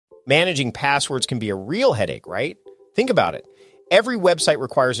Managing passwords can be a real headache, right? Think about it. Every website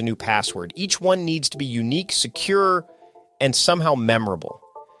requires a new password. Each one needs to be unique, secure, and somehow memorable.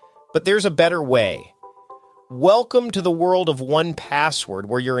 But there's a better way. Welcome to the world of 1Password,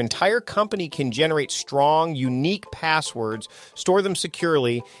 where your entire company can generate strong, unique passwords, store them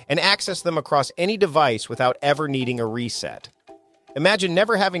securely, and access them across any device without ever needing a reset. Imagine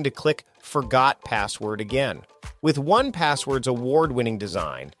never having to click Forgot Password again. With 1Password's award-winning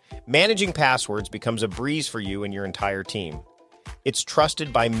design, managing passwords becomes a breeze for you and your entire team. It's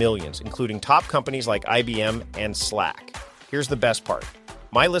trusted by millions, including top companies like IBM and Slack. Here's the best part.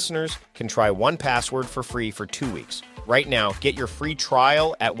 My listeners can try 1Password for free for 2 weeks. Right now, get your free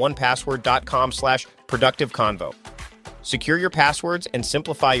trial at onepassword.com/productiveconvo. Secure your passwords and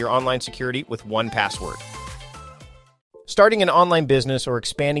simplify your online security with 1Password. Starting an online business or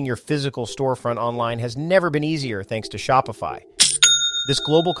expanding your physical storefront online has never been easier thanks to Shopify. This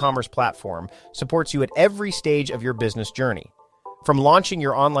global commerce platform supports you at every stage of your business journey. From launching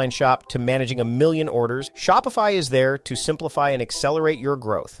your online shop to managing 1 million orders, Shopify is there to simplify and accelerate your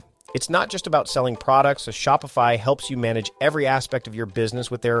growth. It's not just about selling products, so Shopify helps you manage every aspect of your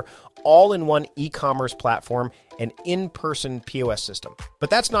business with their all-in-one e-commerce platform and in-person POS system. But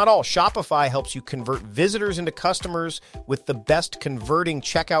that's not all. Shopify helps you convert visitors into customers with the best converting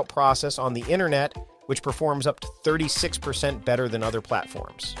checkout process on the internet, which performs up to 36% better than other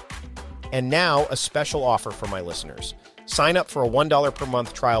platforms. And now, a special offer for my listeners. Sign up for a $1 per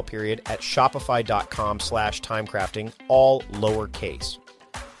month trial period at shopify.com/timecrafting, all lowercase.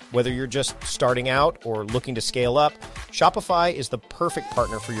 Whether you're just starting out or looking to scale up, Shopify is the perfect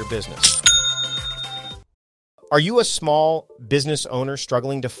partner for your business. Are you a small business owner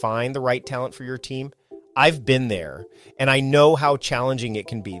struggling to find the right talent for your team? I've been there, and I know how challenging it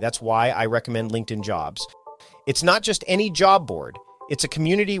can be. That's why I recommend LinkedIn Jobs. It's not just any job board. It's a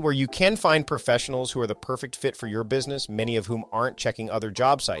community where you can find professionals who are the perfect fit for your business, many of whom aren't checking other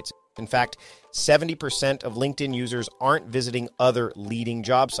job sites. In fact, 70% of LinkedIn users aren't visiting other leading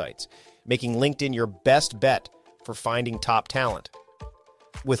job sites, making LinkedIn your best bet for finding top talent.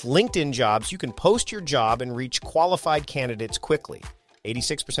 With LinkedIn Jobs, you can post your job and reach qualified candidates quickly.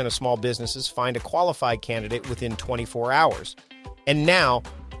 86% of small businesses find a qualified candidate within 24 hours. And now,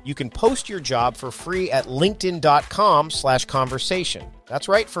 you can post your job for free at linkedin.com/conversation. That's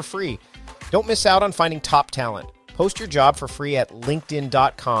right, for free. Don't miss out on finding top talent. Post your job for free at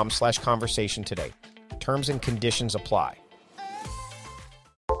linkedin.com/conversation today. Terms and conditions apply.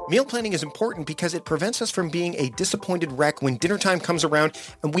 Meal planning is important because it prevents us from being a disappointed wreck when dinner time comes around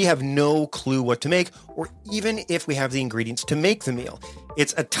and we have no clue what to make, or even if we have the ingredients to make the meal.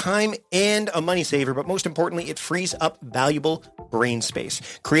 It's a time and a money saver, but most importantly, it frees up valuable brain space.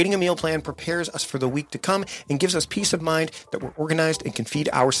 Creating a meal plan prepares us for the week to come and gives us peace of mind that we're organized and can feed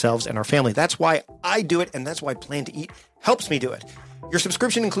ourselves and our family. That's why I do it, and that's why Plan to Eat helps me do it. Your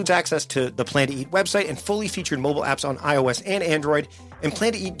subscription includes access to the Plan to Eat website and fully featured mobile apps on iOS and Android. And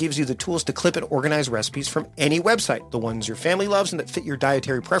Plan to Eat gives you the tools to clip and organize recipes from any website, the ones your family loves and that fit your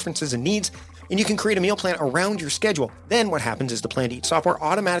dietary preferences and needs. And you can create a meal plan around your schedule. Then what happens is the Plan to Eat software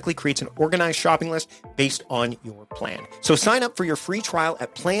automatically creates an organized shopping list based on your plan. So sign up for your free trial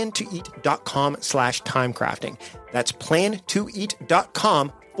at plantoeat.com/timecrafting. That's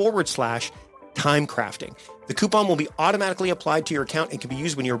plantoeat.com/timecrafting. The coupon will be automatically applied to your account and can be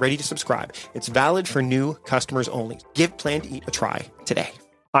used when you're ready to subscribe. It's valid for new customers only. Give Plan to Eat a try today.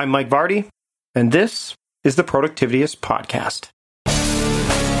 I'm Mike Vardy, and this is the Productivityist Podcast.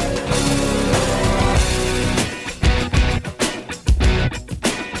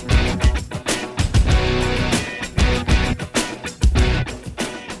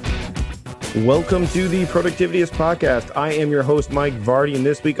 Welcome to the Productivityist Podcast. I am your host, Mike Vardy, and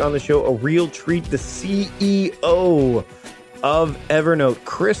this week on the show, a real treat, the CEO of Evernote,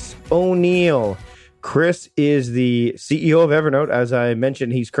 Chris O'Neill. Chris is the CEO of Evernote. As I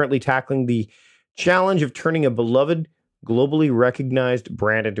mentioned, he's currently tackling the challenge of turning a beloved, globally recognized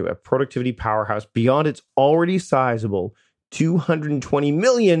brand into a productivity powerhouse beyond its already sizable 220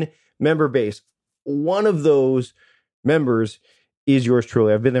 million member base. One of those members is yours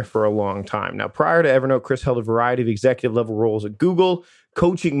truly. I've been there for a long time. Now, prior to Evernote, Chris held a variety of executive level roles at Google,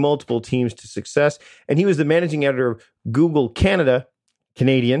 coaching multiple teams to success. And he was the managing editor of Google Canada,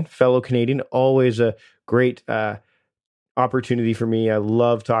 fellow Canadian, always a great opportunity for me. I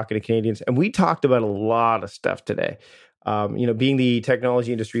love talking to Canadians. And we talked about a lot of stuff today. Being the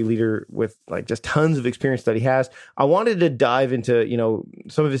technology industry leader with like just tons of experience that he has, I wanted to dive into,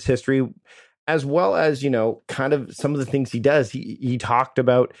 some of his history, as well as, kind of some of the things he does. He talked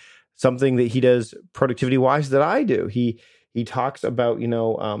about something that he does productivity-wise that I do. He He talks about,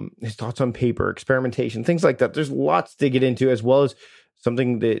 his thoughts on paper, experimentation, things like that. There's lots to get into, as well as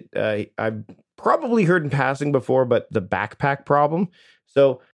something that I've probably heard in passing before, but the backpack problem.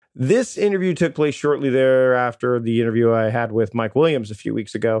 So this interview took place shortly thereafter the interview I had with Mike Williams a few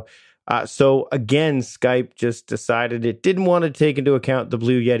weeks ago. So again, Skype just decided it didn't want to take into account the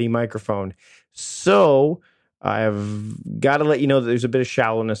Blue Yeti microphone. So I've got to let you know that there's a bit of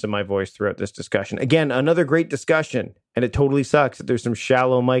shallowness in my voice throughout this discussion. Again, another great discussion, and it totally sucks that there's some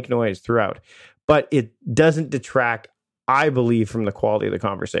shallow mic noise throughout, but it doesn't detract, I believe, from the quality of the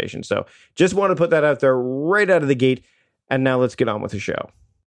conversation. So just want to put that out there right out of the gate. And now let's get on with the show.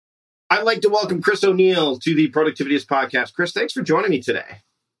 I'd like to welcome Chris O'Neill to the Productivityist Podcast. Chris, thanks for joining me today.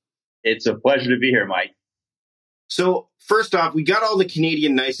 It's a pleasure to be here, Mike. So first off, we got all the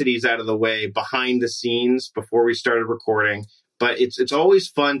Canadian niceties out of the way behind the scenes before we started recording. But it's always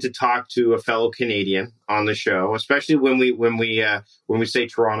fun to talk to a fellow Canadian on the show, especially when we say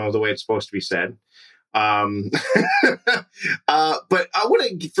Toronto the way it's supposed to be said. But I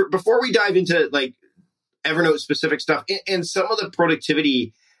want to, before we dive into like Evernote specific stuff and some of the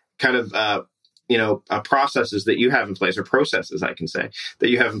productivity kind of processes that you have in place, or processes, I can say, that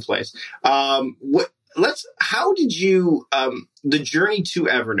you have in place. How did you the journey to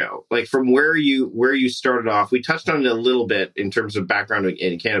Evernote, like from where you started off? We touched on it a little bit in terms of background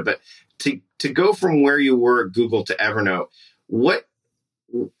in Canada, but to go from where you were at Google to Evernote,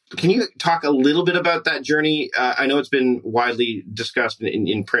 can you talk a little bit about that journey? I know it's been widely discussed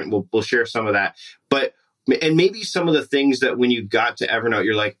in print. We'll share some of that, and maybe some of the things that when you got to Evernote,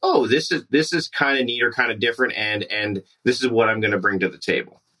 you're like, oh, this is kind of neat or kind of different, and this is what I'm going to bring to the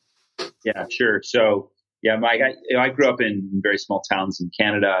table. Yeah, sure. So, yeah, Mike, I grew up in very small towns in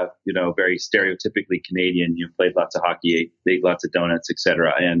Canada, very stereotypically Canadian, played lots of hockey, ate lots of donuts, et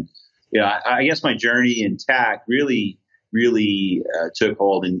cetera. And, I guess my journey in tech really took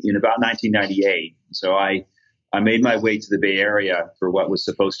hold in about 1998. So I made my way to the Bay Area for what was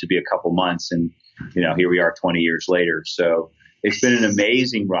supposed to be a couple months. And, here we are 20 years later. So it's been an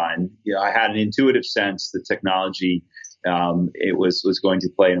amazing run. I had an intuitive sense that technology, it was going to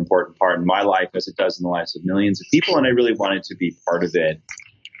play an important part in my life as it does in the lives of millions of people. And I really wanted to be part of it.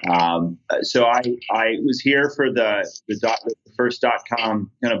 So I was here for the first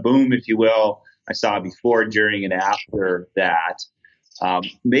 .com kind of boom, if you will. I saw before, during, and after that.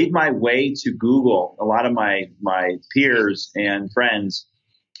 Made my way to Google. A lot of my peers and friends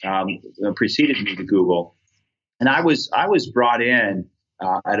preceded me to Google. And I was brought in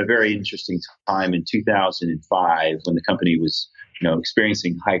at a very interesting time in 2005 when the company was,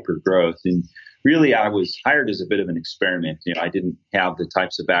 experiencing hyper growth. And really, I was hired as a bit of an experiment. I didn't have the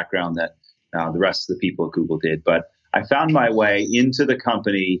types of background that the rest of the people at Google did, but I found my way into the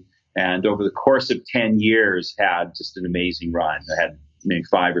company, and over the course of 10 years, had just an amazing run. I had maybe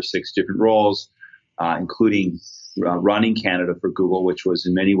 5 or 6 different roles, including running Canada for Google, which was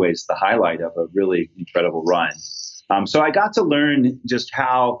in many ways the highlight of a really incredible run. So I got to learn just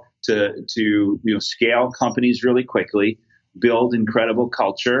how to scale companies really quickly, build incredible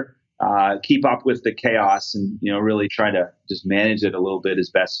culture, keep up with the chaos, and really try to just manage it a little bit as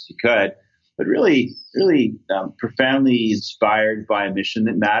best as you could. But really profoundly inspired by a mission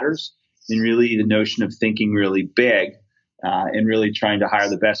that matters, and really the notion of thinking really big, and really trying to hire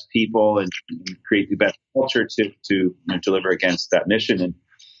the best people and create the best culture to deliver against that mission. And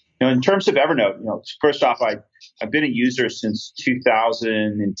in terms of Evernote, first off, I've been a user since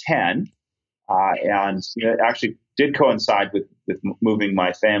 2010, and it actually did coincide with moving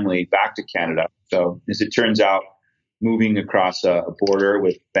my family back to Canada. So as it turns out, moving across a border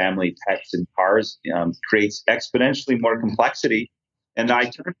with family, pets, and cars creates exponentially more complexity. And I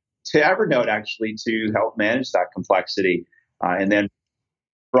turned to Evernote actually to help manage that complexity. And then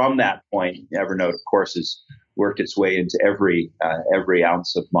from that point, Evernote, of course, has worked its way into every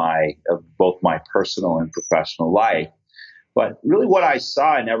ounce of both my personal and professional life. But really what I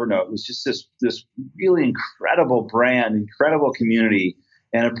saw in Evernote was just this really incredible brand, incredible community,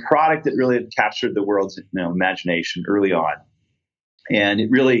 and a product that really had captured the world's imagination early on. And it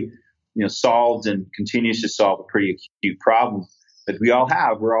really solved and continues to solve a pretty acute problem that we all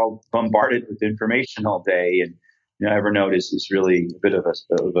have. We're all bombarded with information all day, and Evernote is really a bit of a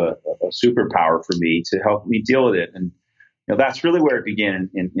superpower for me to help me deal with it. And that's really where it began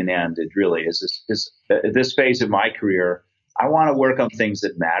and ended. Really, is at this phase of my career, I want to work on things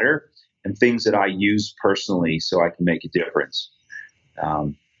that matter and things that I use personally, so I can make a difference.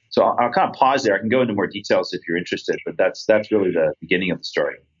 So I'll kind of pause there. I can go into more details if you're interested, but that's really the beginning of the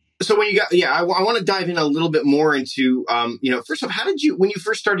story. So when I want to dive in a little bit more into, first off, when you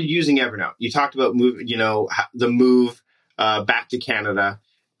first started using Evernote, you talked about the move back to Canada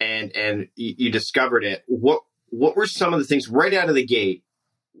and you discovered it. What were some of the things right out of the gate?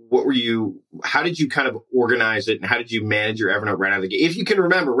 How did you kind of organize it, and how did you manage your Evernote right out of the gate? If you can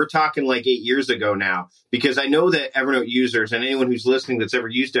remember, we're talking like 8 years ago now, because I know that Evernote users and anyone who's listening that's ever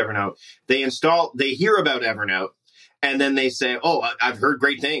used Evernote, they hear about Evernote and then they say, oh, I've heard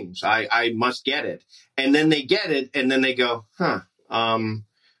great things. I must get it. And then they get it and then they go,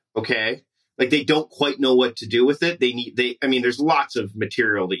 okay. Like they don't quite know what to do with it. There's lots of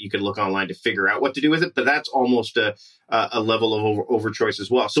material that you could look online to figure out what to do with it, but that's almost a level of over choice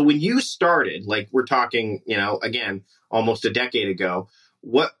as well. So when you started, like we're talking, again, almost a decade ago,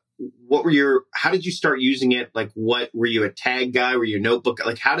 how did you start using it? Like, were you a tag guy? Were you a notebook?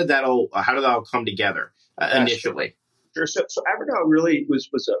 Like, how did that all come together initially? Sure. So Evernote really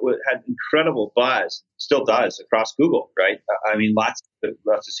had incredible buzz, still does, across Google, right? Lots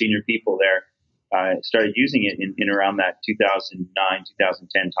of senior people there started using it in around that 2009,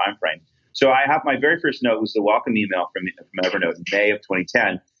 2010 timeframe. So I have my very first note was the welcome email from Evernote in May of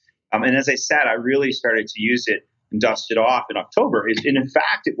 2010. And as I said, I really started to use it and dust it off in October. And in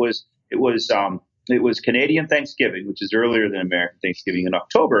fact, it was Canadian Thanksgiving, which is earlier than American Thanksgiving in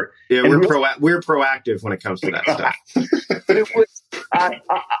October. Yeah, we're proactive when it comes to that stuff. But it was, I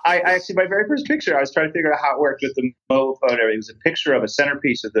actually, my very first picture, I was trying to figure out how it worked with the Mo photo. It was a picture of a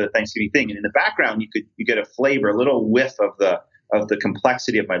centerpiece of the Thanksgiving thing. And in the background, you get a flavor, a little whiff of the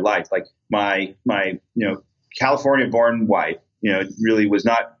complexity of my life. Like my California born wife, really was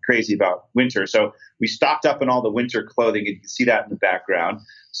not crazy about winter. So we stocked up on all the winter clothing, and you can see that in the background.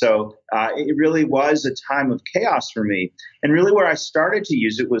 So it really was a time of chaos for me. And really where I started to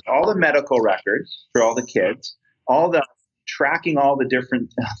use it was all the medical records for all the kids, all the tracking all the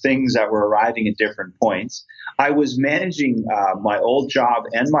different things that were arriving at different points. I was managing my old job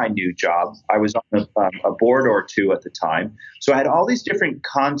and my new job. I was on a board or two at the time. So I had all these different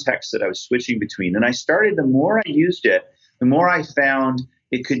contexts that I was switching between. And the more I used it, the more I found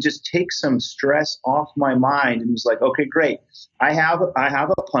it could just take some stress off my mind. And it was like, okay, great. I have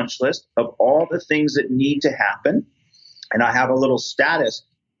a punch list of all the things that need to happen. And I have a little status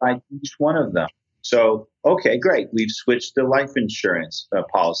by each one of them. So, okay, great. We've switched the life insurance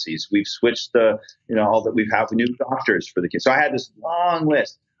policies. We've switched we have new doctors for the kids. So I had this long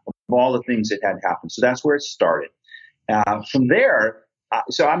list of all the things that had happened. So that's where it started. From there,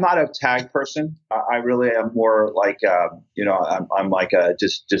 so I'm not a tag person. I really am more like, I'm like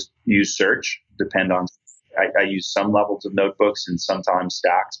just use search. I use some levels of notebooks and sometimes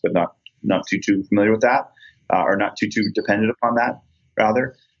stacks, but not too familiar with that, or not too dependent upon that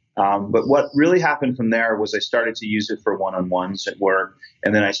rather. But what really happened from there was I started to use it for one-on-ones at work,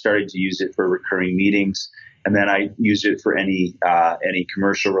 and then I started to use it for recurring meetings, and then I used it for any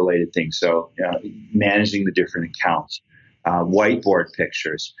commercial related things. So managing the different accounts, whiteboard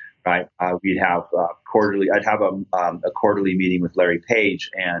pictures, right? We'd have quarterly. I'd have a quarterly meeting with Larry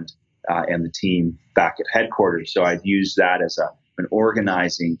Page and the team back at headquarters. So I'd use that as an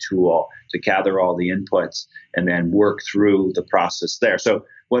organizing tool to gather all the inputs and then work through the process there. So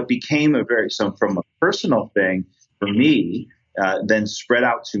what became from a personal thing for me, then spread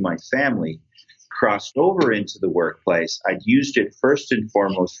out to my family, crossed over into the workplace. I'd used it first and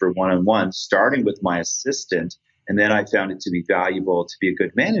foremost for one-on-one, starting with my assistant. And then I found it to be valuable to be a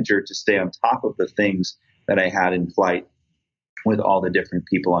good manager, to stay on top of the things that I had in flight with all the different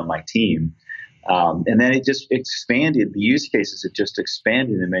people on my team. And then it just expanded. The use cases, it just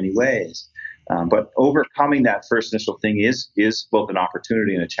expanded in many ways. But overcoming that first initial thing is both an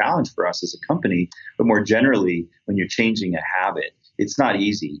opportunity and a challenge for us as a company. But more generally, when you're changing a habit, it's not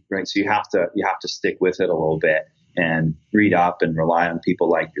easy, right? So you have to stick with it a little bit and read up and rely on people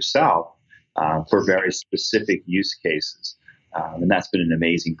like yourself for very specific use cases. And that's been an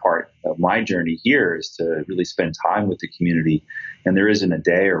amazing part of my journey here, is to really spend time with the community. And there isn't a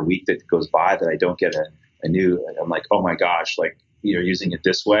day or week that goes by that I don't get a new, I'm like, oh my gosh, like, you're using it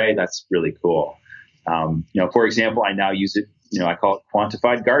this way. That's really cool. For example, I now use it, I call it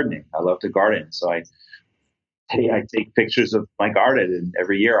quantified gardening. I love to garden. So I take pictures of my garden, and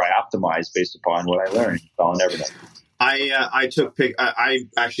every year I optimize based upon what I learned. It's all in Evernote. I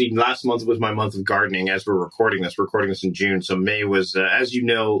actually, last month was my month of gardening as we're recording this. We're recording this in June. So May was, as you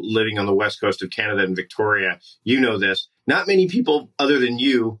know, living on the west coast of Canada in Victoria, you know this. not many people other than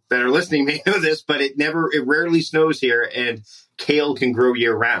you that are listening may know this, but it rarely snows here, and kale can grow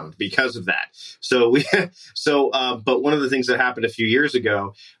year round because of that. But one of the things that happened a few years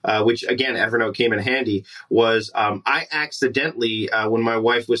ago, which again, Evernote came in handy, was I accidentally, when my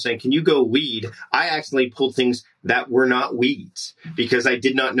wife was saying, "Can you go weed?" I accidentally pulled things that were not weeds because I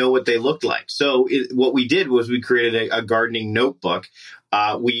did not know what they looked like. So what we did was we created a gardening notebook.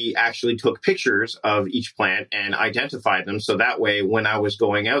 We actually took pictures of each plant and identified them. So that way, when I was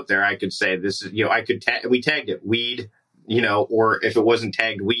going out there, I could say, this is, we tagged it weed, or if it wasn't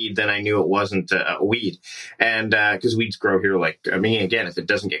tagged weed, then I knew it wasn't a weed. And because weeds grow here, again, if it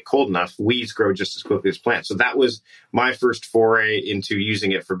doesn't get cold enough, weeds grow just as quickly as plants. So that was my first foray into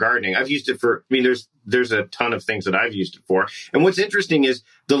using it for gardening. I've used it for, there's a ton of things that I've used it for. And what's interesting is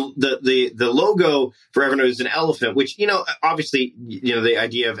the logo for Evernote is an elephant, which, obviously, the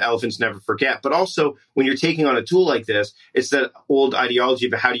idea of elephants never forget. But also, when you're taking on a tool like this, it's that old ideology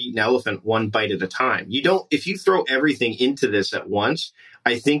of how to eat an elephant one bite at a time. If you throw everything into this at once,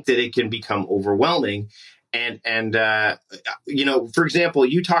 I think that it can become overwhelming. And for example,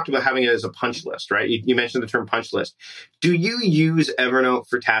 you talked about having it as a punch list, right? You mentioned the term punch list. Do you use Evernote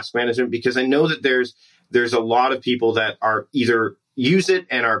for task management? Because I know that there's a lot of people that are either use it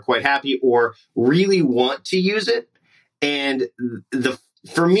and are quite happy or really want to use it. And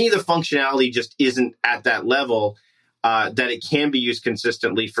for me, the functionality just isn't at that level that it can be used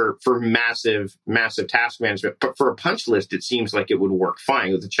consistently for massive task management. But for a punch list, it seems like it would work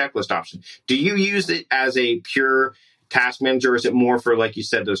fine with the checklist option. Do you use it as a pure task manager, or is it more for, like you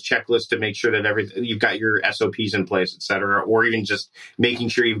said, those checklists to make sure that you've got your SOPs in place, et cetera, or even just making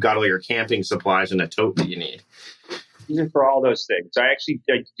sure you've got all your camping supplies in a tote that you need? For all those things. I do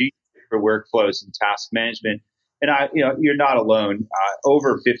use it for workflows and task management. And you're not alone.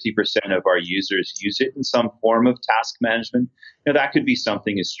 Over 50% of our users use it in some form of task management. That could be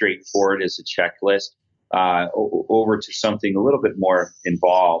something as straightforward as a checklist, over to something a little bit more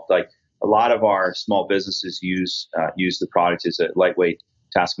involved. Like a lot of our small businesses use the product as a lightweight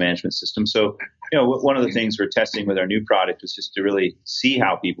task management system. So, one of the things we're testing with our new product was just to really see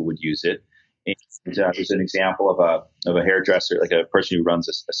how people would use it. And there's an example of a hairdresser, like a person who runs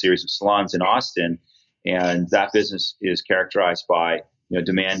a series of salons in Austin. And that business is characterized by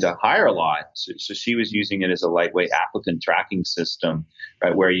demand to hire a lot. So she was using it as a lightweight applicant tracking system,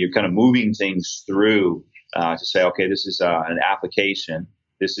 right, where you're kind of moving things through to say, okay, this is an application,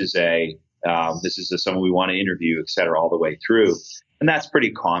 this is someone we want to interview, et cetera, all the way through. And that's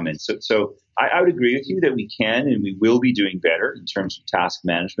pretty common. So I would agree with you that we can and we will be doing better in terms of task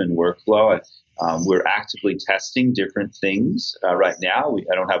management and workflow. We're actively testing different things right now.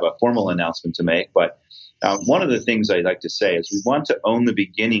 I don't have a formal announcement to make, but one of the things I'd like to say is we want to own the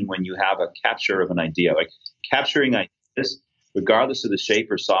beginning when you have a capture of an idea, like capturing ideas, regardless of the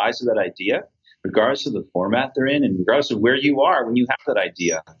shape or size of that idea, regardless of the format they're in, and regardless of where you are when you have that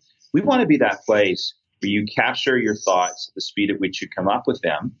idea. We want to be that place where you capture your thoughts at the speed at which you come up with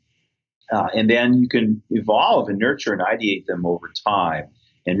them, and then you can evolve and nurture and ideate them over time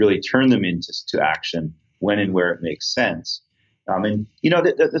and really turn them into action when and where it makes sense.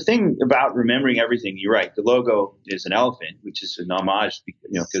 The thing about remembering everything, you're right. The logo is an elephant, which is an homage,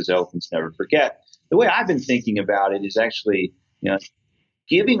 because elephants never forget. The way I've been thinking about it is actually,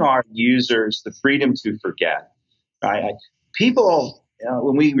 giving our users the freedom to forget. Right? People,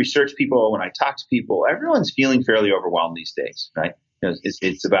 when we research people, when I talk to people, everyone's feeling fairly overwhelmed these days, right?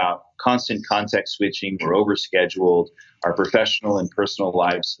 It's about constant context switching. We're overscheduled. Our professional and personal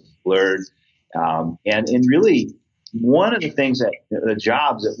lives have blurred, and really. One of the things that the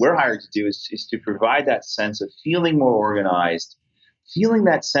jobs that we're hired to do is to provide that sense of feeling more organized, feeling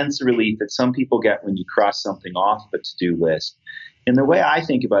that sense of relief that some people get when you cross something off a to-do list. And the way I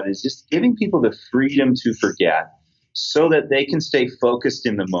think about it is just giving people the freedom to forget so that they can stay focused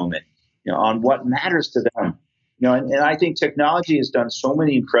in the moment, on what matters to them. And I think technology has done so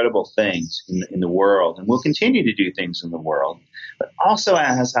many incredible things in the world and will continue to do things in the world, but also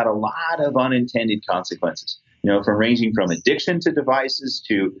has had a lot of unintended consequences. From ranging from addiction to devices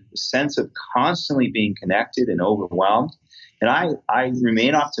to the sense of constantly being connected and overwhelmed. And I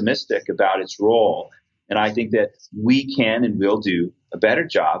remain optimistic about its role. And I think that we can and will do a better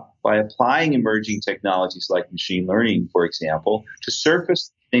job by applying emerging technologies like machine learning, for example, to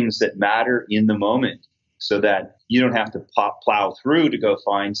surface things that matter in the moment so that you don't have to plow through to go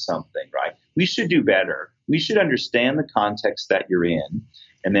find something, right? We should do better. We should understand the context that you're in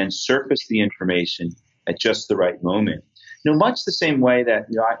and then surface the information at just the right moment. Much the same way that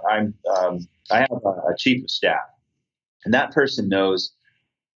I have a chief of staff, and that person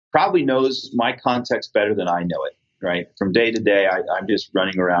probably knows my context better than I know it. right? From day to day, I'm just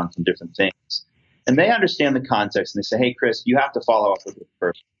running around from different things. And they understand the context and they say, hey, Chris, you have to follow up with this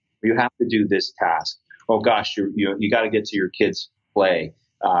person. You have to do this task. Oh, gosh, you got to get to your kids' play.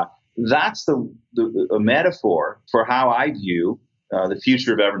 That's a metaphor for how I view the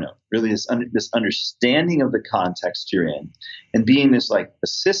future of Evernote. Really, this understanding of the context you're in and being this like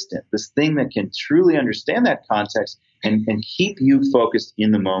assistant, this thing that can truly understand that context and keep you focused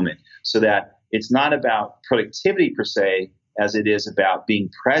in the moment so that it's not about productivity per se as it is about being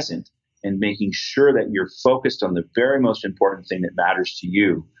present and making sure that you're focused on the very most important thing that matters to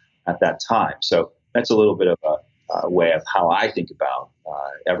you at that time. So that's a little bit of a way of how I think about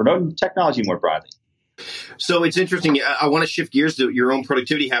Evernote and technology more broadly. So it's interesting. I want to shift gears to your own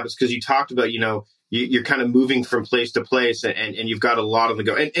productivity habits because you talked about, you're kind of moving from place to place and you've got a lot on the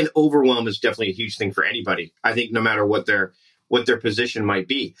go. And overwhelm is definitely a huge thing for anybody. I think no matter what their position might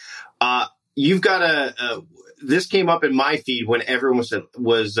be. You've got this came up in my feed when everyone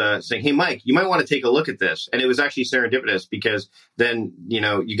was saying, hey, Mike, you might want to take a look at this. And it was actually serendipitous because then,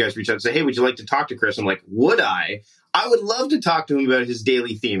 you guys reach out and say, hey, would you like to talk to Chris? I'm like, would I? I would love to talk to him about his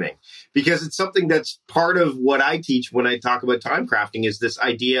daily theming because it's something that's part of what I teach when I talk about time crafting is this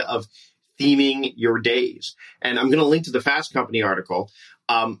idea of theming your days. And I'm going to link to the Fast Company article.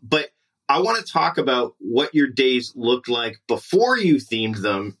 But I want to talk about what your days looked like before you themed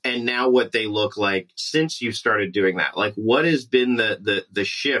them and now what they look like since you started doing that. Like what has been the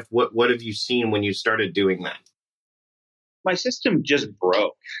shift? What have you seen when you started doing that? My system just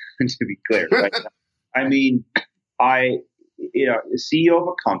broke, to be clear. Right? I mean, CEO of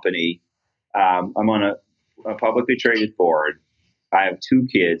a company, I'm on a publicly traded board. I have 2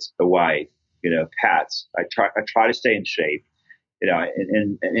 kids, a wife, pets. I try to stay in shape.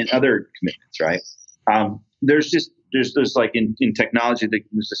 And other commitments, right? There's like in technology,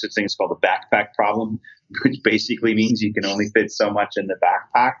 there's this thing called the backpack problem, which basically means you can only fit so much in the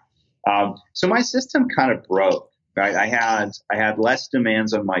backpack. So my system kind of broke, right? I had less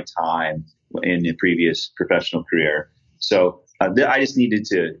demands on my time in the previous professional career. So I just needed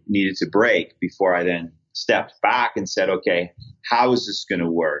to break before I then stepped back and said, okay, how is this going to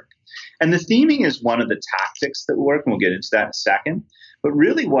work? And the theming is one of the tactics that work, and we'll get into that in a second. But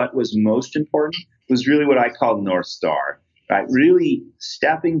really what was most important was really what I call North Star, right? Really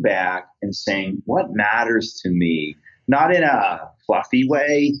stepping back and saying, what matters to me, not in a fluffy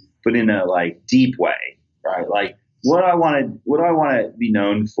way, but in a like deep way, right? Like what do I want to be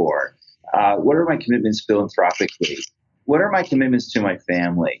known for? What are my commitments philanthropically? What are my commitments to my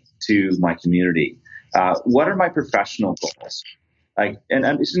family, to my community? What are my professional goals? Like, and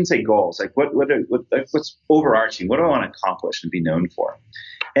I shouldn't say goals. Like, what's overarching? What do I want to accomplish and be known for?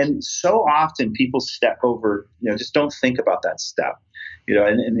 And so often people step over, just don't think about that step.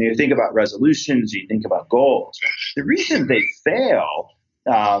 And you think about resolutions, you think about goals. The reason they fail,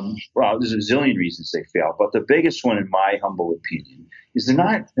 well, there's a zillion reasons they fail, but the biggest one, in my humble opinion, is they're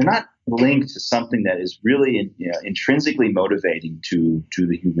not linked to something that is really intrinsically motivating to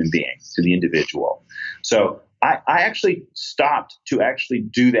the human being, to the individual. So I actually stopped to actually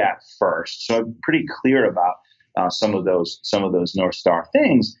do that first. So I'm pretty clear about some of those North Star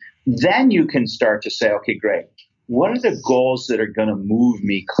things. Then you can start to say, okay, great. What are the goals that are going to move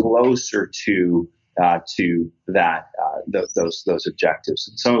me closer to that those objectives?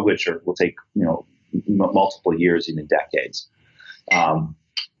 And some of which will take multiple years, even decades.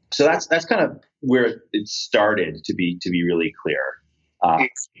 So that's kind of where it started to be really clear.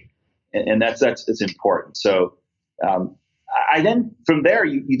 And that's important. So I then from there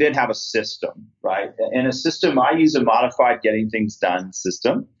you then have a system, right? And a system, I use a modified getting things done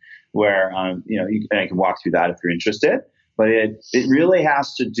system where and I can walk through that if you're interested. But it really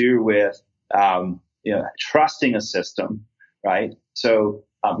has to do with trusting a system, right? So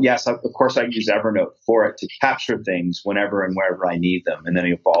yes, of course I use Evernote for it to capture things whenever and wherever I need them, and then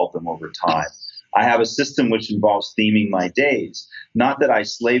evolve them over time. I have a system which involves theming my days. Not that I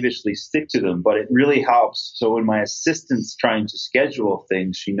slavishly stick to them, but it really helps. So when my assistant's trying to schedule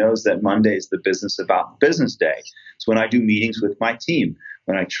things, she knows that Monday is the business day. It's when I do meetings with my team,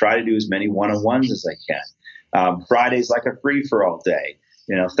 when I try to do as many one-on-ones as I can. Friday's like a free-for-all day.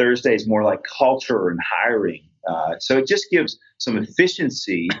 Thursday is more like culture and hiring. So it just gives some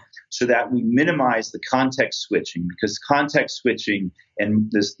efficiency so that we minimize the context switching, because context switching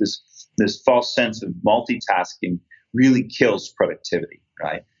and this false sense of multitasking really kills productivity,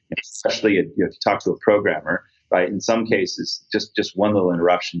 right? Especially if you talk to a programmer, right? In some cases, just one little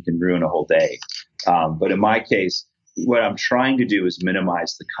interruption can ruin a whole day. But in my case, what I'm trying to do is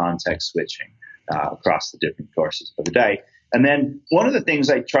minimize the context switching across the different courses of the day. And then one of the things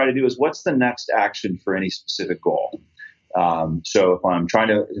I try to do is what's the next action for any specific goal? So if I'm trying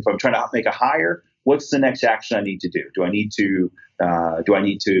to make a hire, what's the next action I need to do? Do I need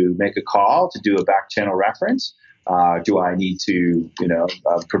to make a call to do a back channel reference? Do I need to,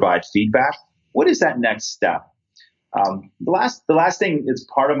 provide feedback? What is that next step? The last thing that's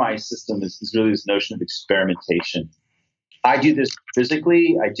part of my system is really this notion of experimentation. I do this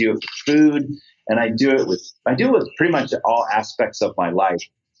physically, I do it with food, and I do it with pretty much all aspects of my life,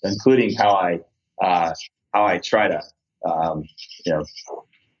 including how I try to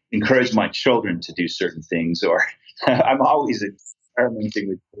encourage my children to do certain things, or I'm always experimenting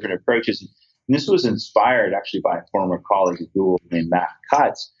with different approaches. And this was inspired actually by a former colleague at Google named Matt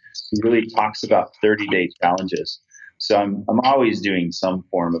Cutts, who really talks about 30-day challenges. So I'm always doing some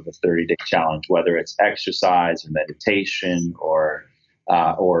form of a 30-day challenge, whether it's exercise or meditation or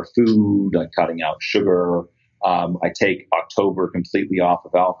food, like cutting out sugar. I take October completely off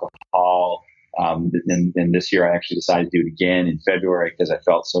of alcohol. And this year I actually decided to do it again in February because I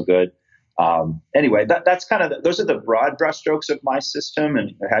felt so good. Anyway, that's kind of those are the broad brushstrokes of my system,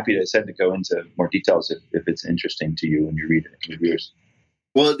 and I'm happy to go into more details if it's interesting to you and your readers.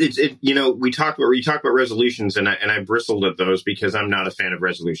 Well, we talk about resolutions, and I bristled at those because I'm not a fan of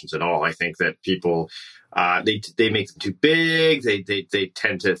resolutions at all. I think that people they make them too big. They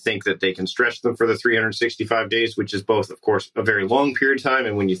tend to think that they can stretch them for the 365 days, which is both, of course, a very long period of time,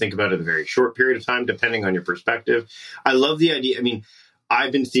 and when you think about it, a very short period of time, depending on your perspective. I love the idea. I mean,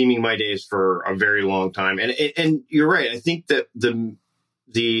 I've been theming my days for a very long time, and you're right. I think that the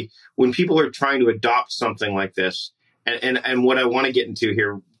when people are trying to adopt something like this. And what I want to get into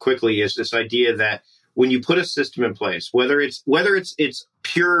here quickly is this idea that when you put a system in place, whether it's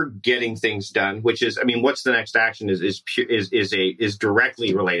pure getting things done, which is, I mean, what's the next action is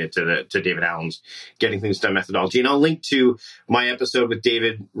directly related to David Allen's getting things done methodology. And I'll link to my episode with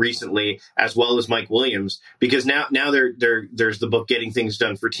David recently, as well as Mike Williams, because now there's the book Getting Things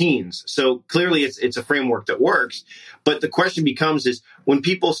Done for Teens. So clearly it's a framework that works. But the question becomes is when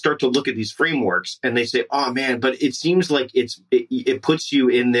people start to look at these frameworks and they say, oh man, but it seems like it puts you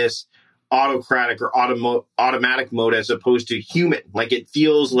in this autocratic or automatic mode as opposed to human. Like it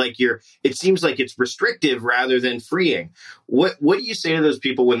feels like it seems like it's restrictive rather than freeing. What do you say to those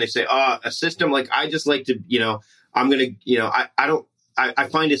people when they say, a system, like I just like to, I'm going to, I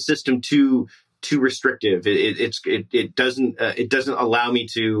find a system too restrictive. It doesn't allow me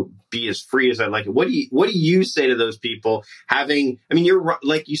to be as free as I like it. What do you say to those people you're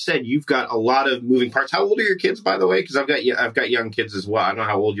like you said, you've got a lot of moving parts. How old are your kids, by the way? Because I've got young kids as well. I don't know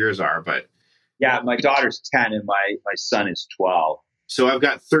how old yours are, but yeah, my daughter's 10 and my son is 12. So I've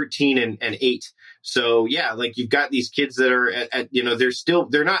got 13 and 8. So yeah, like you've got these kids that are at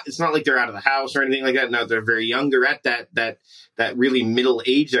they're not, it's not like they're out of the house or anything like that. No, they're very young. They're at that really middle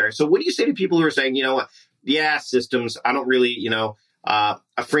age there. So what do you say to people who are saying, yeah, systems, I don't really,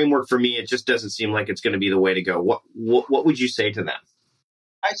 a framework for me, it just doesn't seem like it's going to be the way to go. What would you say to them?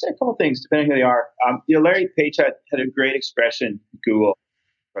 I'd say a couple of things, depending who they are. Larry Page had a great expression at Google.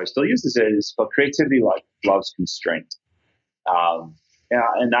 I still use this. It's called creativity loves constraint.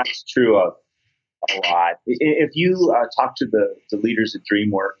 And that's true of a lot. If you talk to the leaders at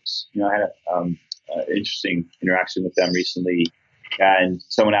DreamWorks, I had an interesting interaction with them recently, and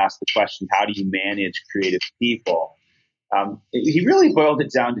someone asked the question, how do you manage creative people? He really boiled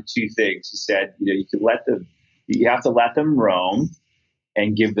it down to two things. He said, you have to let them roam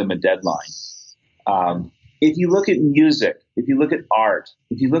and give them a deadline. If you look at music, if you look at art,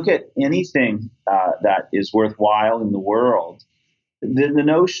 if you look at anything that is worthwhile in the world, the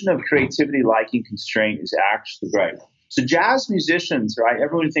notion of creativity liking constraint is actually right. So jazz musicians, right?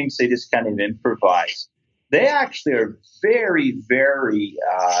 Everyone thinks they just kind of improvise. They actually are very, very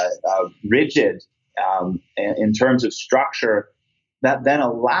rigid in terms of structure that then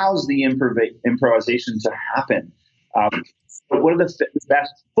allows the improvisation to happen. One of the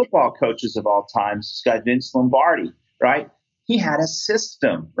best football coaches of all time is this guy, Vince Lombardi, right? He had a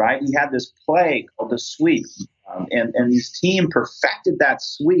system, right? He had this play called the sweep, and his team perfected that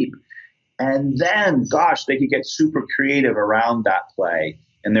sweep. And then, gosh, they could get super creative around that play,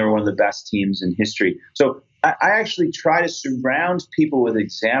 and they were one of the best teams in history. So I actually try to surround people with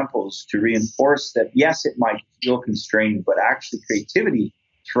examples to reinforce that, yes, it might feel constrained, but actually creativity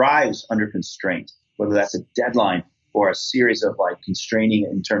thrives under constraint, whether that's a deadline or a series of constraining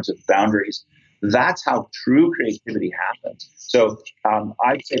in terms of boundaries. That's how true creativity happens. So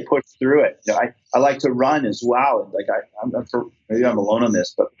I'd say push through it. I like to run as well. Maybe I'm alone on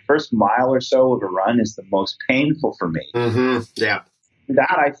this, but the first mile or so of a run is the most painful for me. Mm-hmm. Yeah.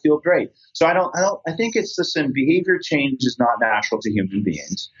 that, I feel great. So I think it's listen, behavior change is not natural to human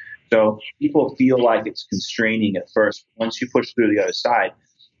beings. So people feel like it's constraining at first. Once you push through the other side,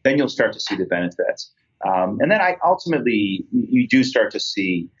 then you'll start to see the benefits. And then ultimately you do start to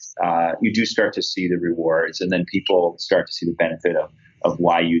see the rewards, and then people start to see the benefit of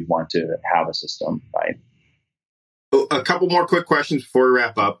why you'd want to have a system, right? A couple more quick questions before we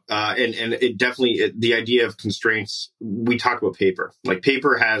wrap up. And it definitely, the idea of constraints, we talk about paper. Like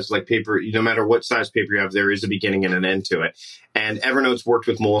paper, no matter what size paper you have, there is a beginning and an end to it. And Evernote's worked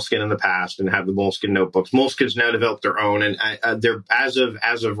with Moleskine in the past and have the Moleskine notebooks. Moleskine's now developed their own. And they're, as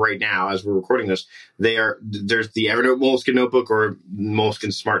of right now, as we're recording this, there's the Evernote Moleskine notebook or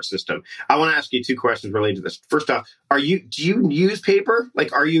Moleskine Smart System. I want to ask you two questions related to this. First off, do you use paper?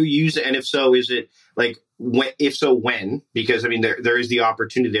 Like, are you using, and if so, is it like, when? Because I mean, there is the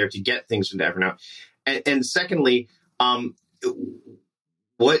opportunity there to get things into Evernote. And secondly, why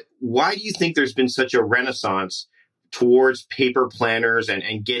do you think there's been such a renaissance towards paper planners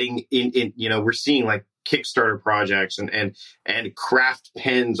and getting in, we're seeing like Kickstarter projects and craft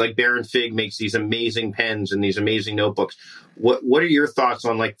pens, like Baron Fig makes these amazing pens and these amazing notebooks. What are your thoughts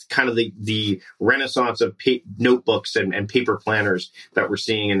on like kind of the renaissance of notebooks and paper planners that we're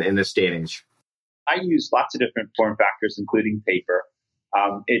seeing in this day and age? I use lots of different form factors, including paper.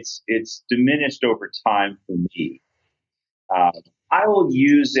 It's diminished over time for me. I will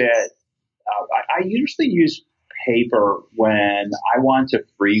use it. I usually use paper when I want to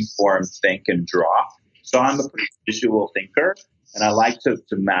free form think and draw. So I'm a pretty visual thinker, and I like to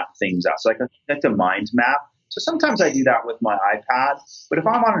map things out. So I like to mind map. So sometimes I do that with my iPad. But if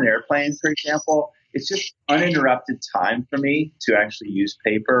I'm on an airplane, for example, it's just uninterrupted time for me to actually use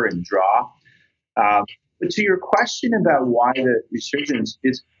paper and draw. But to your question about why the resurgence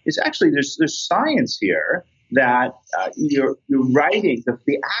is actually there's science here that your writing,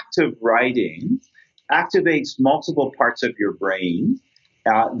 the act of writing, activates multiple parts of your brain.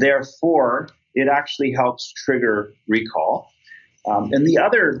 Therefore, it actually helps trigger recall. And the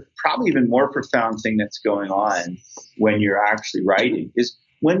other, probably even more profound thing that's going on when you're actually writing is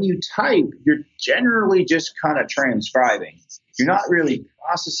when you type, you're generally just kind of transcribing. You're not really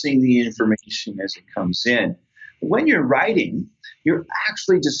processing the information as it comes in. When you're writing, you're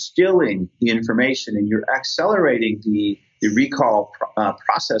actually distilling the information and you're accelerating the recall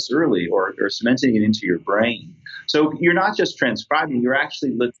process early or cementing it into your brain. So you're not just transcribing, you're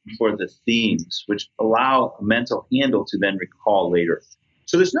actually looking for the themes, which allow a mental handle to then recall later.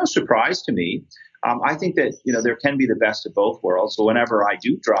 So there's no surprise to me. I think that, there can be the best of both worlds. So whenever I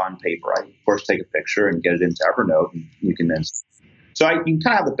do draw on paper, I, of course, take a picture and get it into Evernote, and you can then. So you can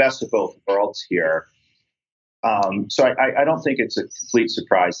kind of have the best of both worlds here. So I don't think it's a complete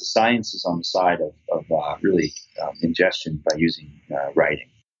surprise. The science is on the side of really ingestion by using writing.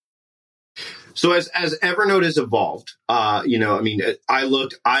 So as Evernote has evolved, I've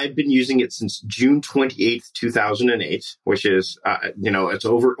been using it since June 28th, 2008, which is, it's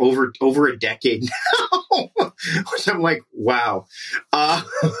over a decade now, which I'm like, wow.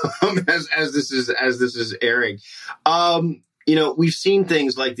 As this is airing, we've seen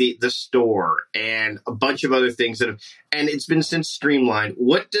things like the store and a bunch of other things and it's been since streamlined.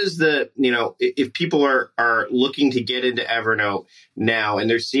 What does if people are looking to get into Evernote now and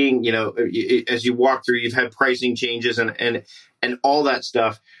they're seeing, as you walk through, you've had pricing changes and all that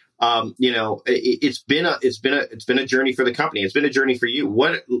stuff. It's been a journey for the company. It's been a journey for you.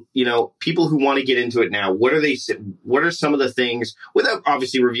 What, people who want to get into it now, what are some of the things, without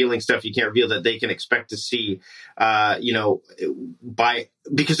obviously revealing stuff you can't reveal, that they can expect to see,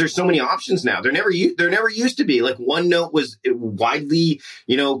 because there's so many options now. There never used to be. Like OneNote was widely,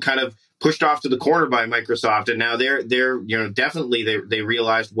 kind of pushed off to the corner by Microsoft. And now they're definitely they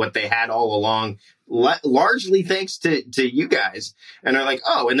realized what they had all along, largely thanks to you guys. And they're like,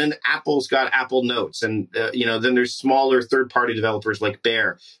 oh, and then Apple's got Apple Notes, and then there's smaller third-party developers like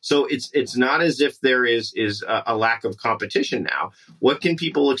Bear. So it's not as if there is a lack of competition now. What can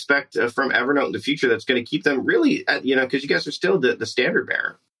people expect from Evernote in the future that's going to keep them really, because you guys are still the standard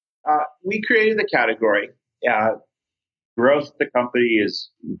bearer? We created the category. Growth of the company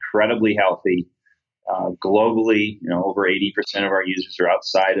is incredibly healthy. Globally, over 80% of our users are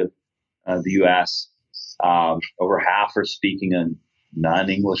outside of the U.S. Over half are speaking a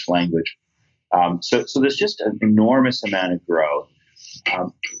non-English language. So there's just an enormous amount of growth.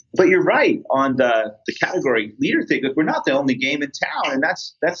 But you're right on the category leader thing. Look, we're not the only game in town, and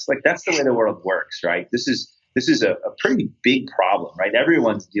that's the way the world works, right? This is a pretty big problem, right?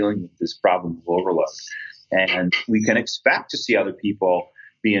 Everyone's dealing with this problem of overload. And we can expect to see other people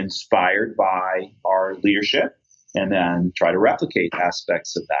be inspired by our leadership and then try to replicate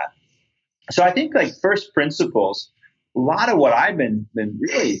aspects of that. So I think like first principles, a lot of what I've been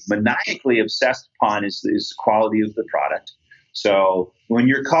really maniacally obsessed upon is the quality of the product. So when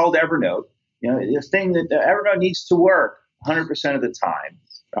you're called Evernote, the thing that Evernote needs to work 100% of the time,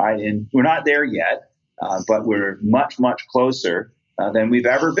 right? And we're not there yet, but we're much, much closer than we've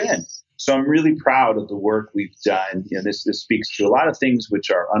ever been. So I'm really proud of the work we've done. This speaks to a lot of things which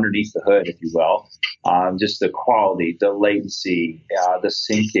are underneath the hood, if you will. Just the quality, the latency, the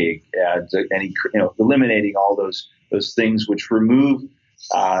syncing, eliminating all those things which remove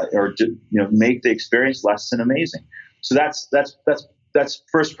or make the experience less than amazing. So that's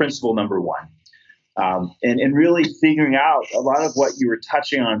first principle number one. And really figuring out a lot of what you were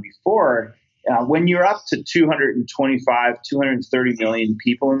touching on before. When you're up to 225, 230 million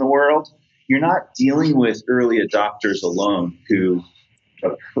people in the world, you're not dealing with early adopters alone who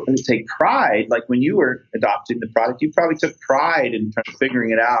take pride. Like when you were adopting the product, you probably took pride in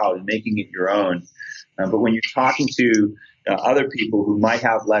figuring it out and making it your own. But when you're talking to other people who might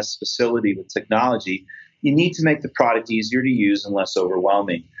have less facility with technology, you need to make the product easier to use and less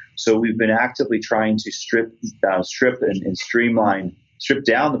overwhelming. So we've been actively trying to strip and streamline, strip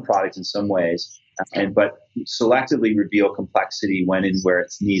down the product in some ways, but selectively reveal complexity when and where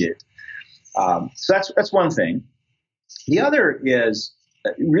it's needed. So that's one thing. The other is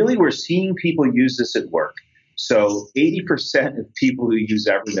really we're seeing people use this at work. So 80% of people who use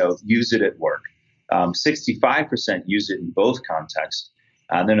Evernote use it at work. 65% use it in both contexts.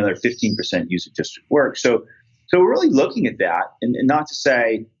 And then another 15% use it just at work. So we're really looking at that, and not to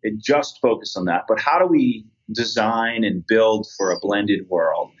say it just focus on that, but how do we design and build for a blended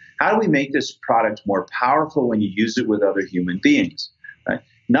world? How do we make this product more powerful when you use it with other human beings? Right?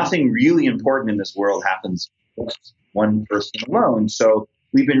 Nothing really important in this world happens with one person alone. So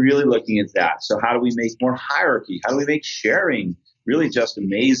we've been really looking at that. So how do we make more hierarchy? How do we make sharing really just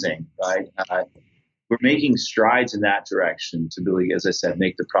amazing, right? We're making strides in that direction to really, as I said,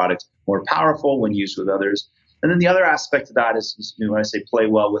 make the product more powerful when used with others. And then the other aspect of that is when I say play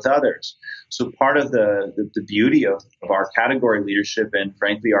well with others. So part of the beauty of our category leadership and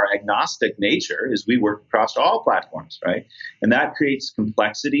frankly our agnostic nature is we work across all platforms, right? And that creates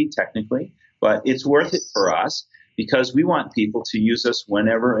complexity technically, but it's worth it for us because we want people to use us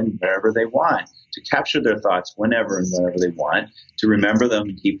whenever and wherever they want, to capture their thoughts whenever and wherever they want, to remember them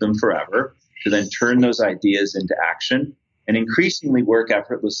and keep them forever, to then turn those ideas into action and increasingly work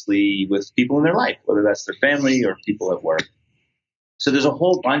effortlessly with people in their life, whether that's their family or people at work. So there's a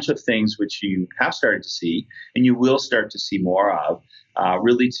whole bunch of things which you have started to see and you will start to see more of,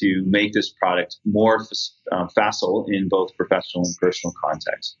 really to make this product more facile in both professional and personal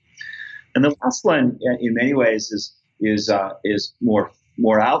contexts. And the last one, in many ways, is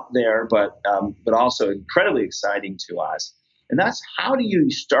more out there, but also incredibly exciting to us. And that's how do you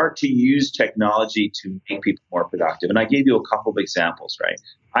start to use technology to make people more productive? And I gave you a couple of examples, right?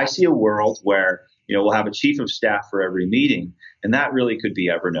 I see a world where we'll have a chief of staff for every meeting, and that really could be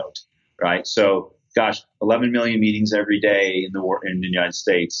Evernote, right? So, 11 million meetings every day in the United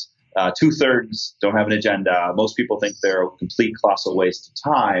States. 2/3 don't have an agenda. Most people think they're a complete colossal waste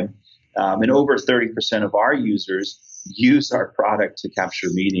of time. And over 30% of our users use our product to capture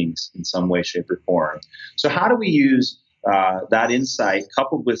meetings in some way, shape, or form. So how do we use that insight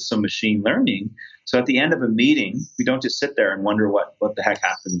coupled with some machine learning so at the end of a meeting, we don't just sit there and wonder what the heck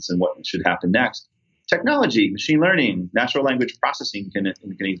happens and what should happen next. Technology, machine learning, natural language processing can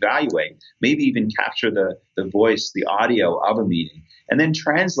evaluate, maybe even capture the voice, the audio of a meeting, and then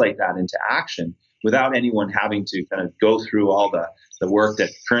translate that into action without anyone having to kind of go through all the work that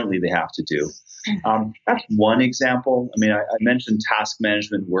currently they have to do. That's one example. I mean, I mentioned task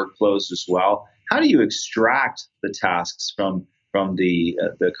management workflows as well. How do you extract the tasks from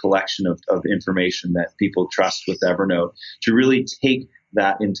the collection of information that people trust with Evernote to really take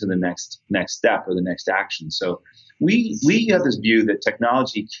that into the next step or the next action? So we have this view that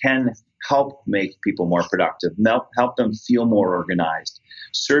technology can help make people more productive, help them feel more organized,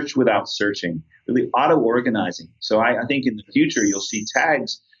 search without searching, really auto-organizing. So I think in the future you'll see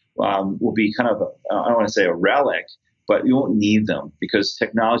tags will be kind of, I don't want to say a relic, but you won't need them because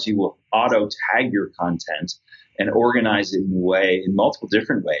technology will auto-tag your content and organize it in multiple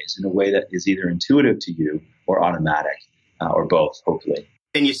different ways, in a way that is either intuitive to you or automatic, or both, hopefully.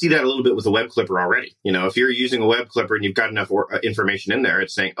 And you see that a little bit with a web clipper already. If you're using a web clipper and you've got enough information in there,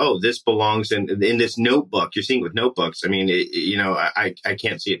 it's saying, oh, this belongs in this notebook. You're seeing it with notebooks. I mean, I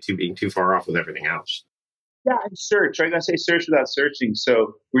can't see it being too far off with everything else. Yeah, and search. I'm going to say search without searching.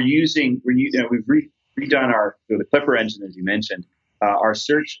 So we've redone the Clipper engine, as you mentioned. Our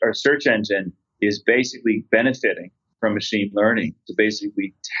search engine is basically benefiting from machine learning to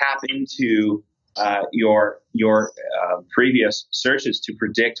basically tap into your previous searches to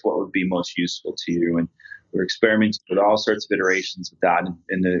predict what would be most useful to you. And we're experimenting with all sorts of iterations of that,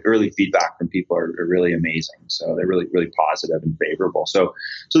 and the early feedback from people are really amazing. So they're really, really positive and favorable. So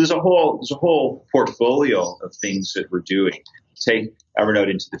there's a whole portfolio of things that we're doing to take Evernote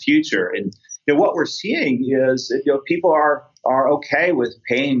into the future. And what we're seeing is that, people are okay with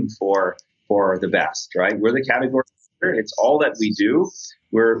paying for the best, right? We're the category leader. It's all that we do.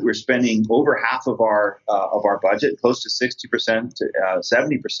 We're spending over half of our budget, close to 60% to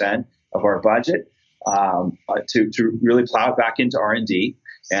 70% of our budget, to really plow it back into R&D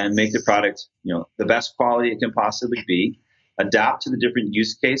and make the product, the best quality it can possibly be. Adapt to the different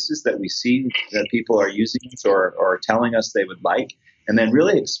use cases that we see that people are using or telling us they would like, and then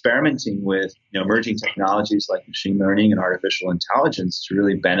really experimenting with emerging technologies like machine learning and artificial intelligence to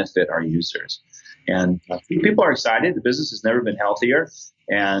really benefit our users. And people are excited. The business has never been healthier,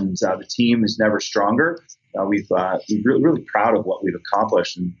 and the team is never stronger. We're really proud of what we've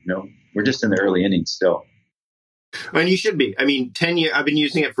accomplished, and we're just in the early innings still. And you should be. I mean, 10 years. I've been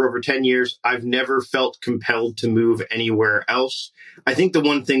using it for over 10 years. I've never felt compelled to move anywhere else. I think the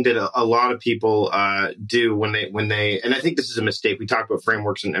one thing that a lot of people do when they, and I think this is a mistake. We talked about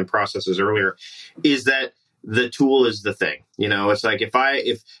frameworks and processes earlier, is that the tool is the thing. It's like if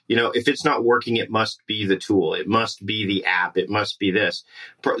it's not working, it must be the tool. It must be the app. It must be this.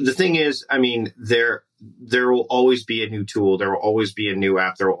 The thing is, I mean, there will always be a new tool. There will always be a new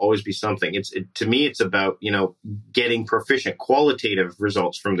app. There will always be something. To me, it's about, getting proficient qualitative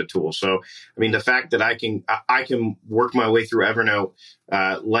results from the tool. So, I mean, the fact that I can work my way through Evernote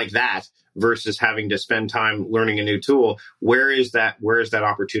like that versus having to spend time learning a new tool, where is that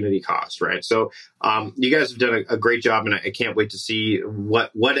opportunity cost, right? So you guys have done a great job, and I can't wait to see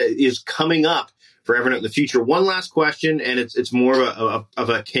what is coming up for Evernote in the future. One last question, and it's more of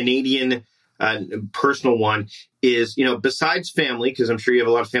a Canadian personal one, is, besides family, because I'm sure you have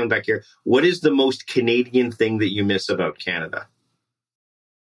a lot of family back here, what is the most Canadian thing that you miss about Canada?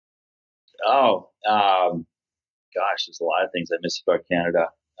 Gosh, there's a lot of things I miss about Canada.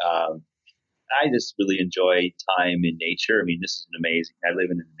 I just really enjoy time in nature. I mean, I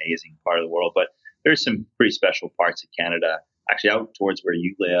live in an amazing part of the world, but there's some pretty special parts of Canada, actually out towards where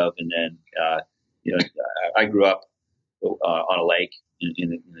you live. And then, I grew up on a lake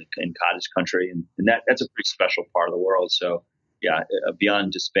in cottage country, and that's a pretty special part of the world. So yeah,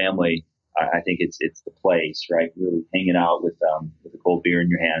 beyond just family, I think it's the place, right? Really hanging out with a cold beer in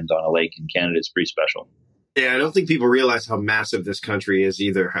your hand on a lake in Canada is pretty special. Yeah, I don't think people realize how massive this country is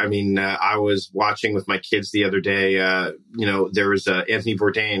either. I mean, I was watching with my kids the other day, there was Anthony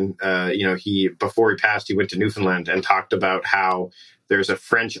Bourdain, before he passed, he went to Newfoundland and talked about how there's a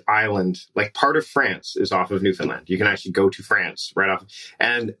French island, like part of France is off of Newfoundland. You can actually go to France right off.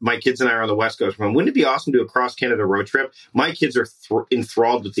 And my kids and I are on the West Coast. Wouldn't it be awesome to do a cross-Canada road trip? My kids are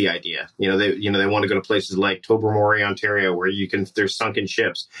enthralled with the idea. They want to go to places like Tobermory, Ontario, where there's sunken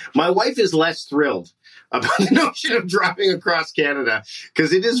ships. My wife is less thrilled about the notion of driving across Canada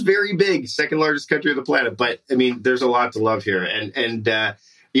because it is very big, second largest country on the planet. But I mean, there's a lot to love here. And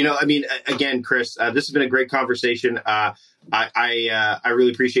again, Chris, this has been a great conversation. I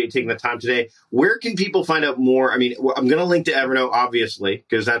really appreciate you taking the time today. Where can people find out more? I mean, I'm going to link to Evernote, obviously,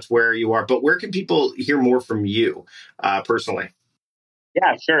 because that's where you are. But where can people hear more from you personally?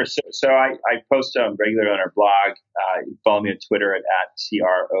 Yeah, sure. So I post regularly on our blog. You follow me on Twitter at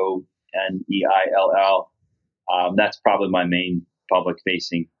CRONEILL. That's probably my main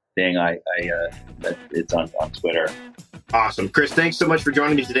public-facing thing. It's on Twitter. Awesome. Chris, thanks so much for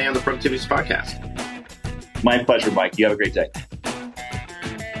joining me today on the Productivity Podcast. My pleasure, Mike. You have a great day.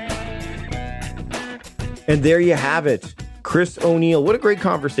 And there you have it. Chris O'Neill. What a great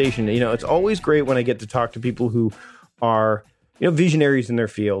conversation. It's always great when I get to talk to people who are, visionaries in their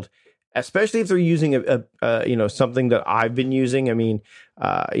field, especially if they're using something that I've been using. I mean,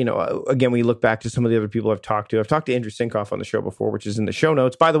 again, we look back to some of the other people I've talked to. I've talked to Andrew Sinkoff on the show before, which is in the show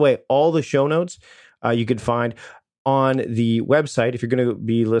notes. By the way, all the show notes you could find on the website. If you're going to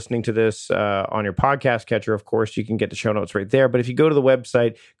be listening to this on your podcast catcher, of course, you can get the show notes right there. But if you go to the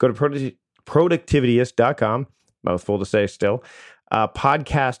website, go to productivityist.com, mouthful to say still,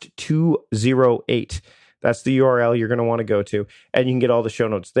 podcast 208. That's the URL you're going to want to go to. And you can get all the show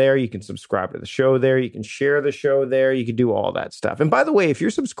notes there. You can subscribe to the show there. You can share the show there. You can do all that stuff. And by the way, if you're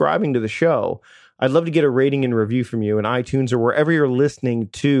subscribing to the show, I'd love to get a rating and review from you in iTunes or wherever you're listening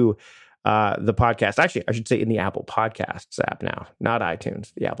to the podcast. Actually, I should say in the Apple Podcasts app now, not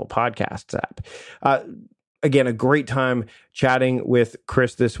iTunes, the Apple Podcasts app. again, a great time chatting with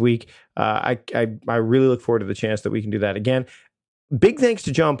Chris this week. I really look forward to the chance that we can do that again. Big thanks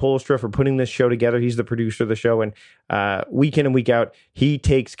to John Polstra for putting this show together. He's the producer of the show, and week in and week out, he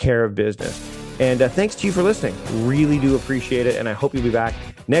takes care of business. And thanks to you for listening. Really do appreciate it, and I hope you'll be back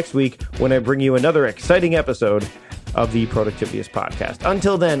next week when I bring you another exciting episode of the Productivityist Podcast.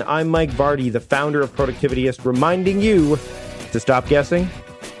 Until then, I'm Mike Vardy, the founder of Productivityist, reminding you to stop guessing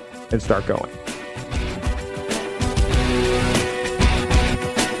and start going.